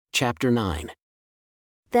Chapter 9.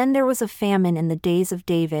 Then there was a famine in the days of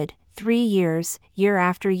David, 3 years, year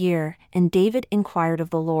after year, and David inquired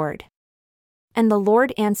of the Lord. And the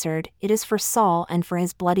Lord answered, It is for Saul and for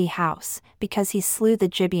his bloody house, because he slew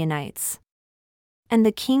the Gibeonites. And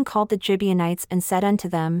the king called the Gibeonites and said unto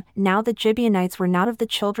them, Now the Gibeonites were not of the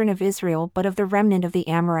children of Israel but of the remnant of the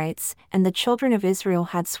Amorites, and the children of Israel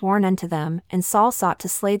had sworn unto them, and Saul sought to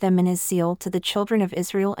slay them in his zeal to the children of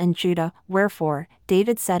Israel and Judah. Wherefore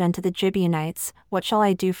David said unto the Gibeonites, What shall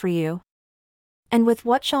I do for you? And with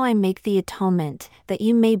what shall I make the atonement, that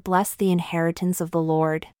you may bless the inheritance of the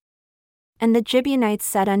Lord? And the Gibeonites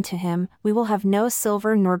said unto him, We will have no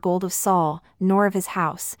silver nor gold of Saul, nor of his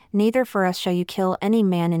house, neither for us shall you kill any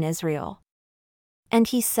man in Israel. And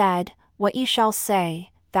he said, What ye shall say,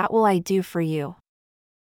 that will I do for you.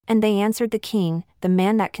 And they answered the king, The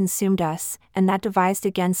man that consumed us, and that devised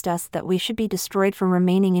against us that we should be destroyed from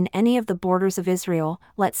remaining in any of the borders of Israel,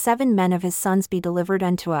 let 7 men of his sons be delivered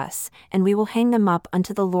unto us, and we will hang them up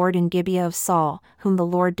unto the Lord in Gibeah of Saul, whom the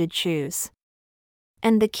Lord did choose.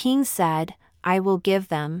 And the king said, I will give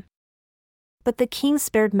them. But the king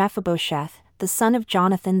spared Mephibosheth, the son of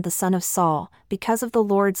Jonathan the son of Saul, because of the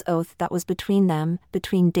Lord's oath that was between them,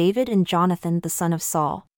 between David and Jonathan the son of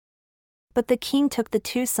Saul. But the king took the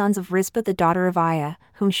 2 sons of Rizpah the daughter of Aiah,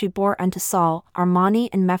 whom she bore unto Saul, Armoni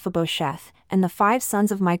and Mephibosheth, and the 5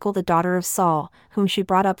 sons of Michal the daughter of Saul, whom she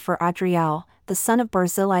brought up for Adriel, the son of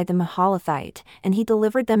Barzillai the Mahalathite, and he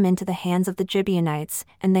delivered them into the hands of the Gibeonites,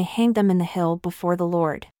 and they hanged them in the hill before the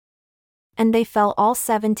Lord. And they fell all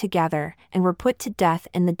 7 together, and were put to death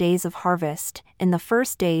in the days of harvest, in the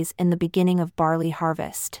first days in the beginning of barley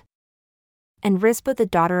harvest. And Rizpah the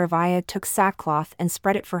daughter of Aiah took sackcloth and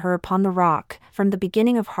spread it for her upon the rock, from the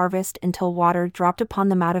beginning of harvest until water dropped upon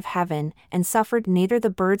them out of heaven, and suffered neither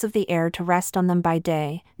the birds of the air to rest on them by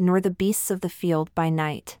day, nor the beasts of the field by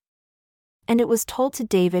night. And it was told to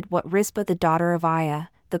David what Rizpah the daughter of Aiah,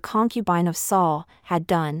 the concubine of Saul, had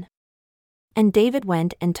done. And David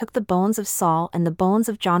went and took the bones of Saul and the bones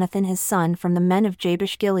of Jonathan his son from the men of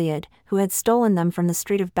Jabesh Gilead, who had stolen them from the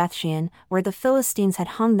street of Bethshean, where the Philistines had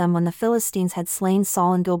hung them when the Philistines had slain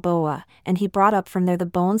Saul in Gilboa, and he brought up from there the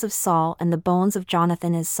bones of Saul and the bones of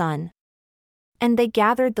Jonathan his son. And they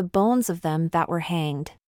gathered the bones of them that were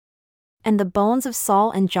hanged. And the bones of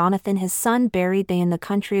Saul and Jonathan his son buried they in the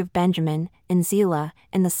country of Benjamin, in Zelah,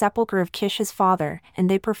 in the sepulchre of Kish his father, and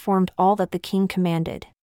they performed all that the king commanded.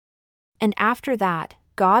 And after that,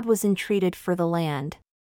 God was entreated for the land.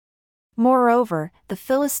 Moreover, the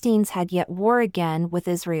Philistines had yet war again with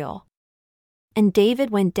Israel. And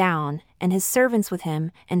David went down, and his servants with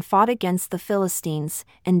him, and fought against the Philistines,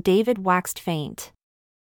 and David waxed faint.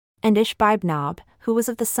 And Ishbi-benob, who was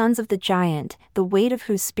of the sons of the giant, the weight of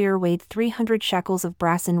whose spear weighed 300 shekels of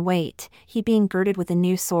brass in weight, he being girded with a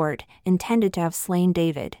new sword, intended to have slain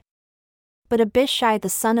David. But Abishai the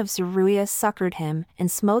son of Zeruiah succored him,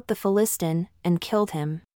 and smote the Philistine, and killed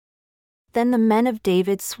him. Then the men of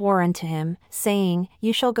David swore unto him, saying,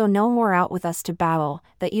 You shall go no more out with us to battle,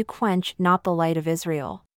 that you quench not the light of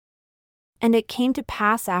Israel. And it came to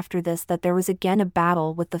pass after this that there was again a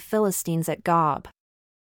battle with the Philistines at Gob.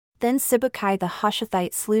 Then Sibbecai the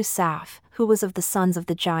Hushathite slew Saph, who was of the sons of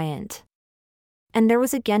the giant. And there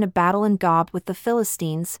was again a battle in Gob with the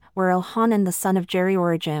Philistines, where Elhanan the son of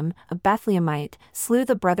Jerioregim, a Bethlehemite, slew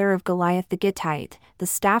the brother of Goliath the Gittite, the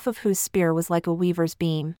staff of whose spear was like a weaver's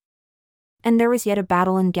beam. And there was yet a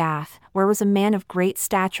battle in Gath, where was a man of great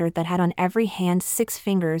stature that had on every hand 6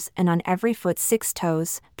 fingers and on every foot 6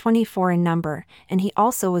 toes, 24 in number, and he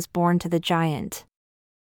also was born to the giant.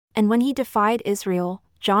 And when he defied Israel,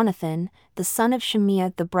 Jonathan, the son of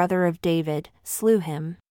Shimea the brother of David, slew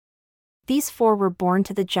him. These 4 were born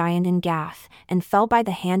to the giant in Gath, and fell by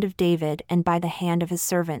the hand of David and by the hand of his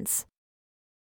servants.